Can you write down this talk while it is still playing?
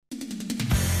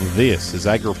This is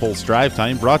AgriPulse Drive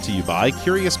Time, brought to you by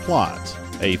Curious Plot,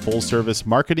 a full-service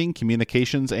marketing,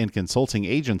 communications, and consulting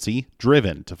agency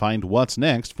driven to find what's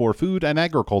next for food and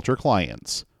agriculture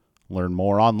clients. Learn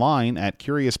more online at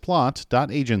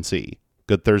curiousplot.agency.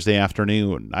 Good Thursday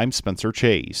afternoon. I'm Spencer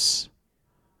Chase.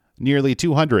 Nearly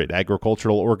 200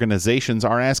 agricultural organizations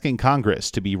are asking Congress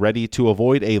to be ready to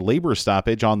avoid a labor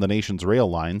stoppage on the nation's rail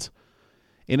lines.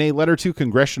 In a letter to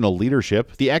congressional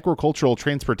leadership, the Agricultural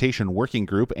Transportation Working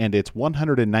Group and its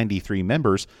 193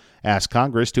 members asked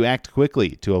Congress to act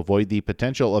quickly to avoid the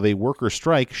potential of a worker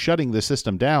strike shutting the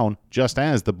system down just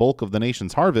as the bulk of the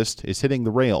nation's harvest is hitting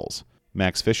the rails.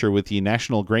 Max Fisher with the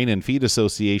National Grain and Feed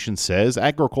Association says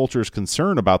agriculture's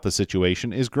concern about the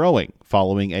situation is growing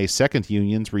following a second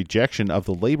union's rejection of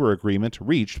the labor agreement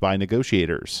reached by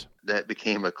negotiators. That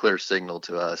became a clear signal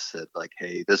to us that, like,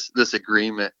 hey, this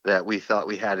agreement that we thought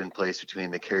we had in place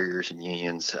between the carriers and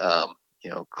unions,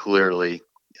 clearly,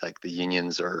 like, the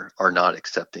unions are not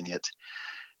accepting it.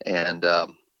 And,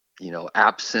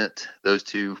 absent those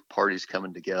two parties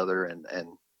coming together and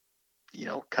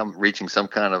reaching some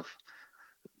kind of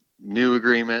new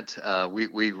agreement,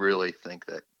 we really think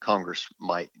that Congress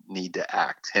might need to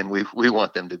act, and we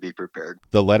want them to be prepared.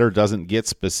 The letter doesn't get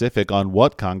specific on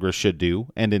what Congress should do,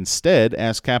 and instead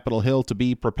asks Capitol Hill to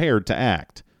be prepared to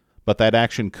act. But that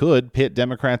action could pit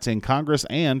Democrats in Congress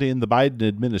and in the Biden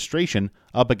administration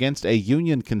up against a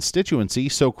union constituency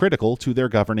so critical to their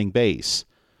governing base.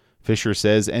 Fisher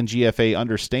says NGFA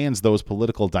understands those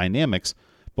political dynamics,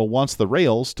 but wants the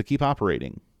rails to keep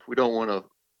operating. We don't want to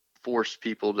force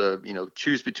people to,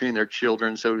 choose between their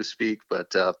children, so to speak.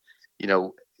 But,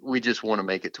 we just want to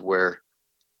make it to where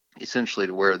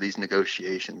these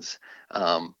negotiations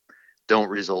don't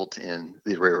result in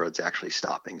the railroads actually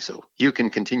stopping. So you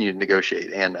can continue to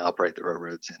negotiate and operate the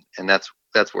railroads. And that's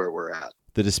where we're at.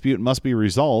 The dispute must be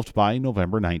resolved by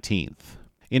November 19th.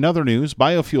 In other news,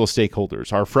 biofuel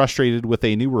stakeholders are frustrated with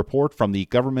a new report from the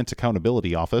Government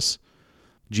Accountability Office.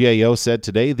 GAO said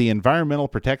today the Environmental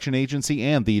Protection Agency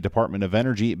and the Department of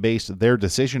Energy based their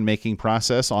decision-making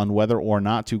process on whether or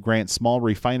not to grant small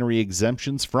refinery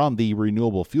exemptions from the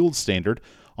renewable fuels standard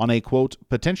on a, quote,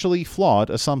 potentially flawed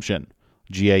assumption.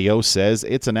 GAO says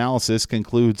its analysis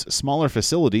concludes smaller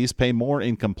facilities pay more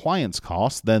in compliance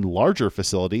costs than larger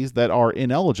facilities that are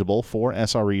ineligible for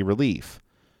SRE relief.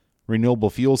 Renewable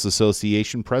Fuels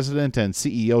Association President and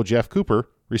CEO Jeff Cooper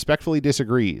respectfully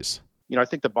disagrees. I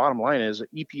think the bottom line is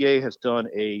that EPA has done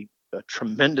a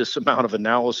tremendous amount of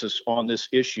analysis on this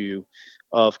issue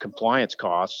of compliance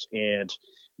costs and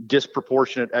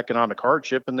disproportionate economic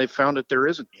hardship, and they've found that there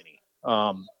isn't any.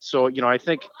 I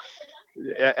think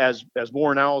as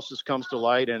more analysis comes to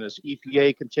light and as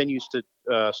EPA continues to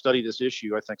study this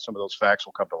issue, I think some of those facts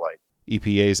will come to light.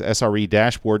 EPA's SRE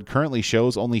dashboard currently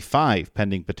shows only 5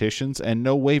 pending petitions and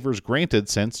no waivers granted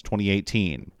since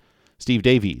 2018. Steve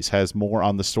Davies has more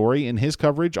on the story in his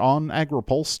coverage on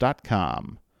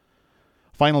agripulse.com.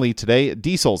 Finally today,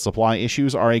 diesel supply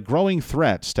issues are a growing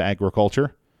threat to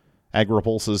agriculture.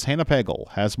 AgriPulse's Hannah Pagel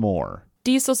has more.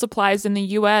 Diesel supplies in the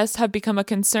U.S. have become a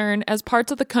concern as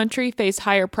parts of the country face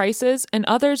higher prices and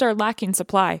others are lacking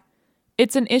supply.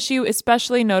 It's an issue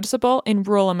especially noticeable in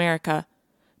rural America.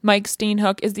 Mike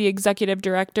Steenhoek is the executive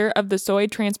director of the Soy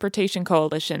Transportation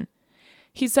Coalition.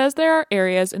 He says there are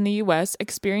areas in the U.S.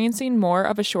 experiencing more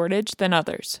of a shortage than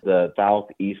others. The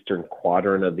southeastern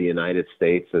quadrant of the United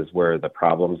States is where the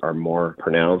problems are more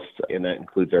pronounced, and that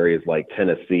includes areas like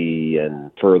Tennessee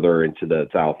and further into the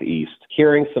southeast.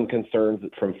 Hearing some concerns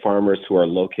from farmers who are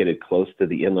located close to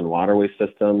the inland waterway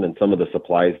system, and some of the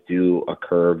supplies do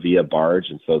occur via barge,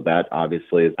 and so that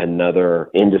obviously is another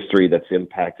industry that's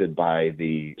impacted by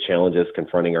the challenges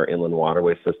confronting our inland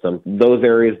waterway system. Those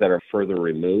areas that are further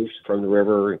removed from the river,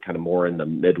 and kind of more in the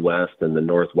Midwest and the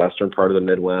northwestern part of the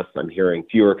Midwest, I'm hearing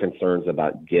fewer concerns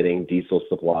about getting diesel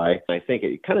supply. I think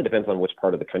it kind of depends on which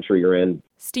part of the country you're in.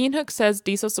 Steenhoek says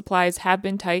diesel supplies have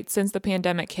been tight since the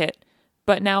pandemic hit,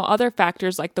 but now other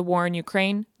factors like the war in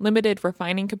Ukraine, limited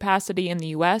refining capacity in the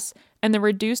U.S., and the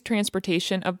reduced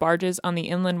transportation of barges on the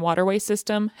inland waterway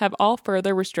system have all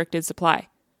further restricted supply.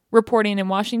 Reporting in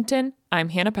Washington, I'm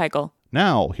Hannah Pagel.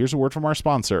 Now, here's a word from our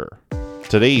sponsor.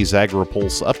 Today's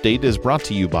AgriPulse update is brought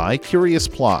to you by Curious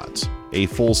Plot, a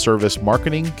full-service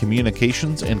marketing,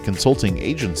 communications, and consulting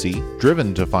agency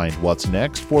driven to find what's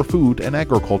next for food and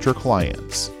agriculture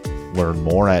clients. Learn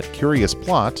more at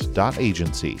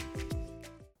curiousplot.agency.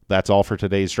 That's all for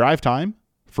today's Drive Time.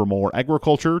 For more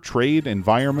agriculture, trade,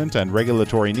 environment, and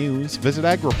regulatory news, visit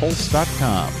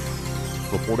agripulse.com.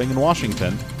 Reporting in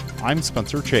Washington, I'm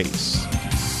Spencer Chase.